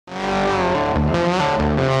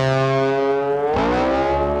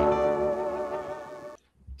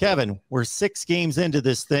Kevin, we're 6 games into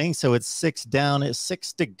this thing, so it's 6 down, it's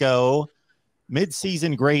 6 to go.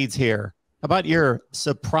 Mid-season grades here. How about your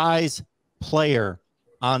surprise player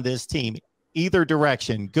on this team? Either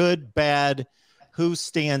direction, good, bad, who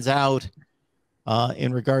stands out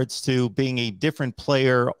in regards to being a different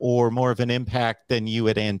player or more of an impact than you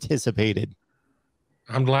had anticipated?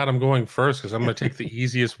 I'm glad I'm going first because I'm going to take the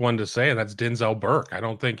easiest one to say, and that's Denzel Burke. I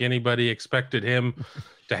don't think anybody expected him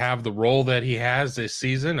to have the role that he has this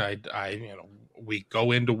season. We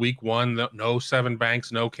go into week 1, no Seven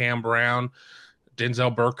Banks, no Cam Brown.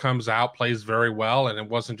 Denzel Burke comes out, plays very well, and it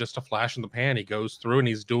wasn't just a flash in the pan. He goes through and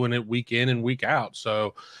he's doing it week in and week out.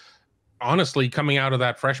 So honestly, coming out of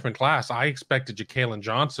that freshman class, I expected Ja'Kalen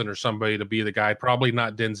Johnson or somebody to be the guy, probably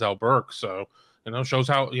not Denzel Burke. So, shows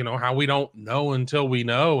how, how we don't know until we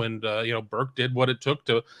know. And, Burke did what it took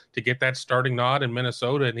to get that starting nod in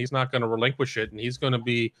Minnesota, and he's not going to relinquish it. And he's going to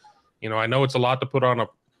be, I know it's a lot to put on a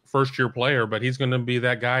first-year player, but he's going to be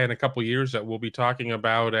that guy in a couple of years that we'll be talking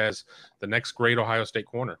about as the next great Ohio State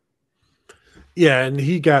corner. Yeah, and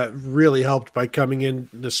he got really helped by coming in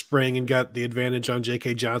the spring and got the advantage on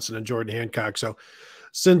J.K. Johnson and Jordan Hancock. So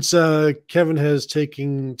since Kevin has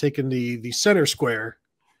taken the center square,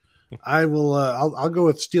 I'll go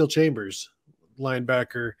with Steele Chambers,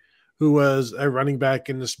 linebacker, who was a running back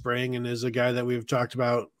in the spring and is a guy that we've talked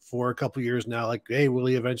about for a couple years now. Like, hey, will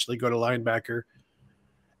he eventually go to linebacker?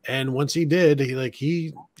 And once he did,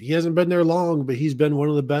 he hasn't been there long, but he's been one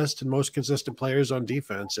of the best and most consistent players on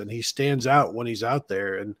defense, and he stands out when he's out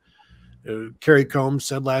there. And Kerry Combs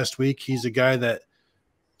said last week he's a guy that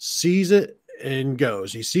sees it and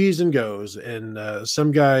goes. He sees and goes, and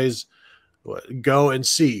some guys go and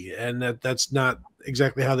see, and that's not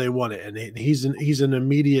exactly how they want it. And he's an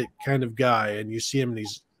immediate kind of guy, and you see him, and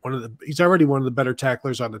he's already one of the better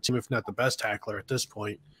tacklers on the team, if not the best tackler at this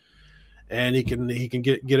point. And he can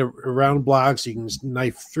get around blocks. He can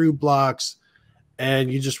knife through blocks,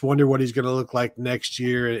 and you just wonder what he's going to look like next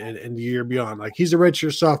year and the year beyond. Like, he's a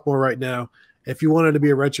redshirt sophomore right now. If he wanted to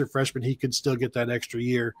be a redshirt freshman, he could still get that extra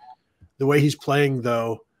year. The way he's playing,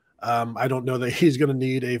 though, I don't know that he's going to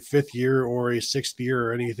need a 5th year or a 6th year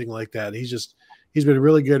or anything like that. He's been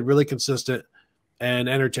really good, really consistent, and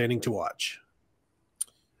entertaining to watch.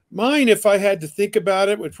 Mine, if I had to think about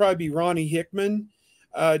it, would probably be Ronnie Hickman.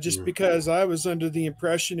 Just because I was under the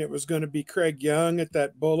impression it was going to be Craig Young at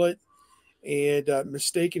that bullet, and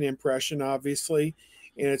mistaken impression, obviously.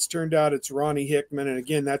 And it's turned out it's Ronnie Hickman. And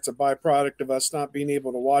again, that's a byproduct of us not being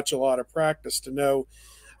able to watch a lot of practice to know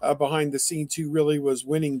behind the scenes who really was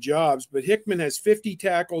winning jobs. But Hickman has 50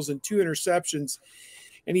 tackles and 2 interceptions,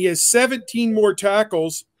 and he has 17 more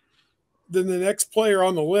tackles than the next player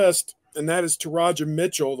on the list, and that is Taraja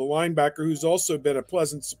Mitchell, the linebacker, who's also been a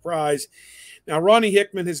pleasant surprise. Now, Ronnie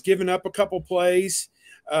Hickman has given up a couple plays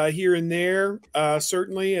here and there,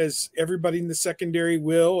 certainly, as everybody in the secondary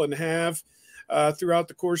will and have throughout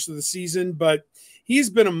the course of the season. But he's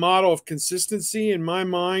been a model of consistency in my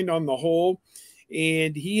mind on the whole,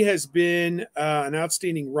 and he has been an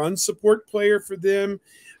outstanding run support player for them.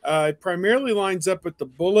 Primarily lines up at the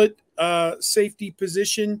bullet safety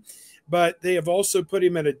position, but they have also put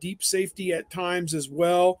him at a deep safety at times as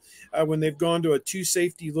well when they've gone to a 2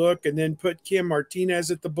 safety look, and then put Kim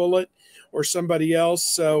Martinez at the bullet or somebody else.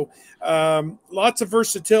 So lots of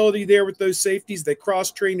versatility there with those safeties. They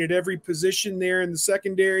cross-train at every position there in the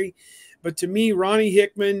secondary. But to me, Ronnie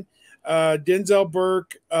Hickman, Denzel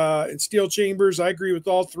Burke, and Steele Chambers, I agree with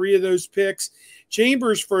all 3 of those picks.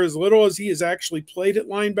 Chambers, for as little as he has actually played at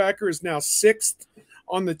linebacker, is now 6th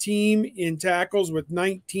on the team in tackles with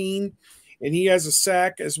 19, and he has a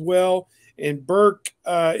sack as well. And Burke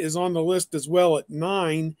is on the list as well at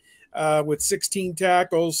 9 with 16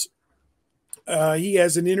 tackles. He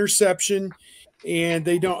has an interception, and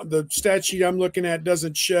the stat sheet I'm looking at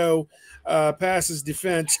doesn't show passes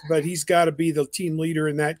defense, but he's got to be the team leader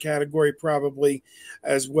in that category probably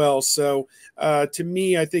as well. So to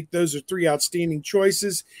me, I think those are 3 outstanding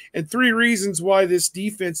choices and 3 reasons why this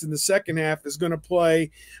defense in the second half is going to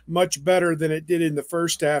play much better than it did in the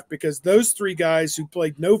first half, because those 3 guys who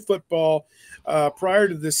played no football prior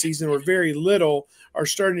to this season, or very little, are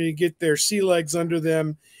starting to get their sea legs under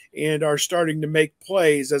them and are starting to make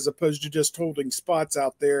plays as opposed to just holding spots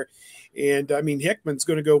out there. And, I mean, Hickman's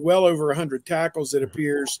going to go well over 100 tackles, it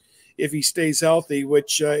appears, if he stays healthy,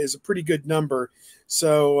 which is a pretty good number.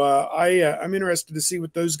 So I'm interested to see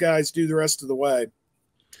what those guys do the rest of the way.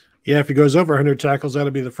 Yeah, if he goes over 100 tackles,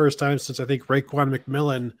 that'll be the first time since, I think, Raekwon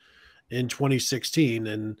McMillan in 2016.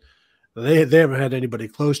 And they haven't had anybody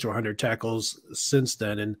close to 100 tackles since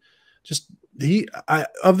then. And just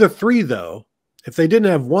of the 3, though, if they didn't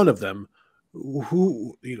have one of them,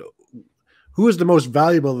 who who is the most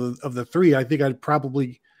valuable of the three, I think I'd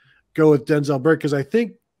probably go with Denzel Burke, because I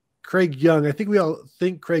think we all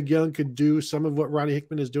think Craig Young could do some of what Ronnie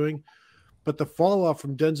Hickman is doing, but the fall off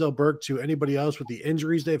from Denzel Burke to anybody else with the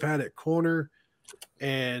injuries they've had at corner,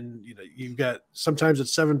 and you've got sometimes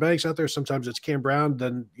it's Seven Banks out there, sometimes it's Cam Brown.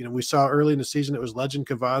 Then we saw early in the season it was Legend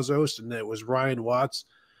Cavazos, and it was Ryan Watts.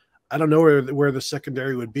 I don't know where the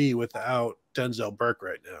secondary would be without Denzel Burke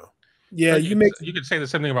right now. Yeah, you could say the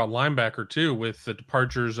same thing about linebacker too, with the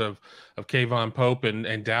departures of Kayvon Pope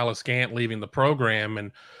and Dallas Gant leaving the program,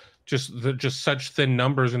 and just such thin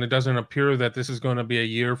numbers, and it doesn't appear that this is going to be a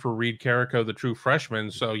year for Reed Carrico, the true freshman.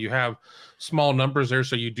 So you have small numbers there.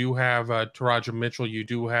 So you do have Taraja Mitchell, you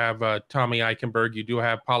do have Tommy Eichenberg, you do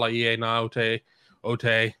have Palaie Naote,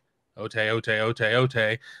 Ote.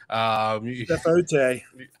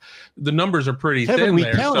 The numbers are pretty Kevin, thin we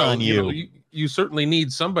there. count So on you certainly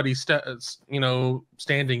need somebody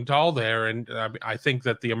standing tall there, and I think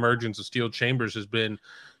that the emergence of Steel Chambers has been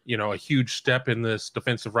a huge step in this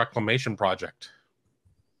defensive reclamation project.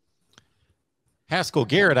 Haskell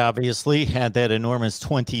Garrett obviously had that enormous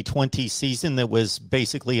 2020 season that was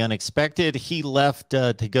basically unexpected. He left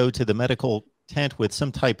to go to the medical tent with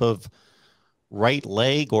some type of right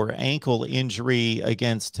leg or ankle injury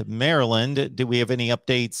against Maryland. Do we have any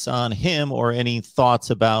updates on him or any thoughts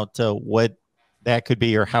about what that could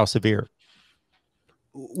be or how severe?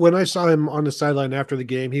 When I saw him on the sideline after the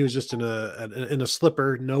game, he was just in a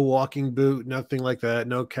slipper, no walking boot, nothing like that,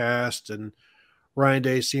 no cast. And Ryan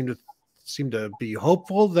Day seemed to be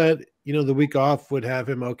hopeful that the week off would have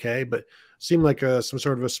him okay, but seemed like some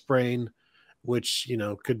sort of a sprain, which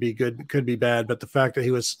could be good, could be bad. But the fact that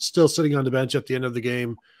he was still sitting on the bench at the end of the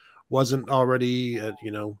game, wasn't already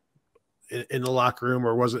in the locker room,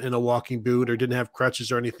 or wasn't in a walking boot, or didn't have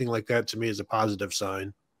crutches or anything like that, to me is a positive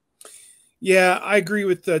sign. Yeah, I agree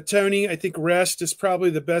with Tony. I think rest is probably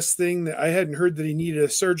the best thing. That I hadn't heard that he needed a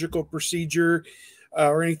surgical procedure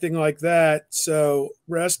or anything like that. So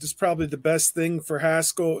rest is probably the best thing for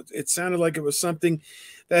Haskell. It sounded like it was something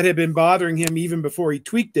that had been bothering him even before he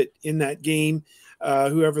tweaked it in that game,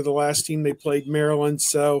 whoever the last team they played, Maryland.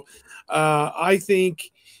 So I think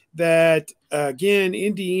that, again,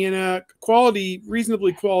 Indiana,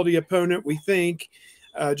 reasonably quality opponent, we think.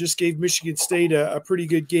 Just gave Michigan State a pretty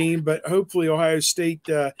good game, but hopefully Ohio State,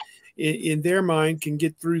 in their mind, can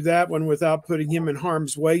get through that one without putting him in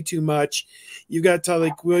harm's way too much. You've got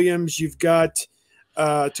Tyleik Williams, you've got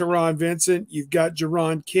Teron Vincent, you've got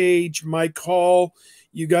Jerron Cage, Mike Hall.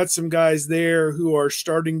 You got some guys there who are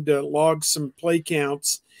starting to log some play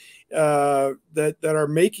counts that are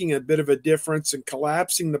making a bit of a difference and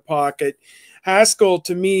collapsing the pocket. Haskell,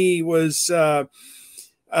 to me, was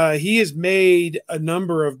he has made a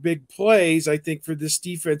number of big plays, I think, for this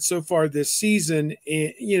defense so far this season.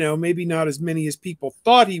 Maybe not as many as people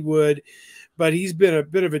thought he would, but he's been a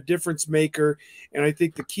bit of a difference maker. And I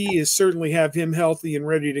think the key is certainly have him healthy and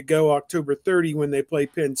ready to go October 30 when they play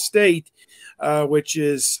Penn State, which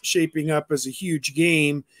is shaping up as a huge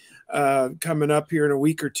game coming up here in a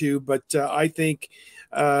week or two. But I think,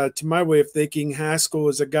 to my way of thinking, Haskell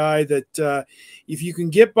is a guy that if you can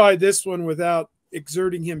get by this one without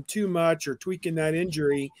exerting him too much or tweaking that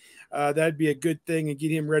injury, that'd be a good thing, and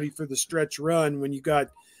get him ready for the stretch run when you got,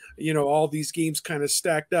 all these games kind of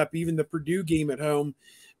stacked up. Even the Purdue game at home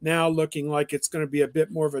now looking like it's going to be a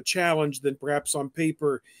bit more of a challenge than perhaps on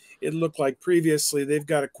paper it looked like previously. They've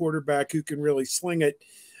got a quarterback who can really sling it,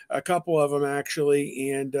 a couple of them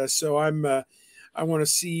actually. And so I want to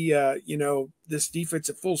see, this defense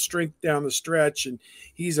at full strength down the stretch, and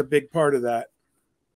he's a big part of that.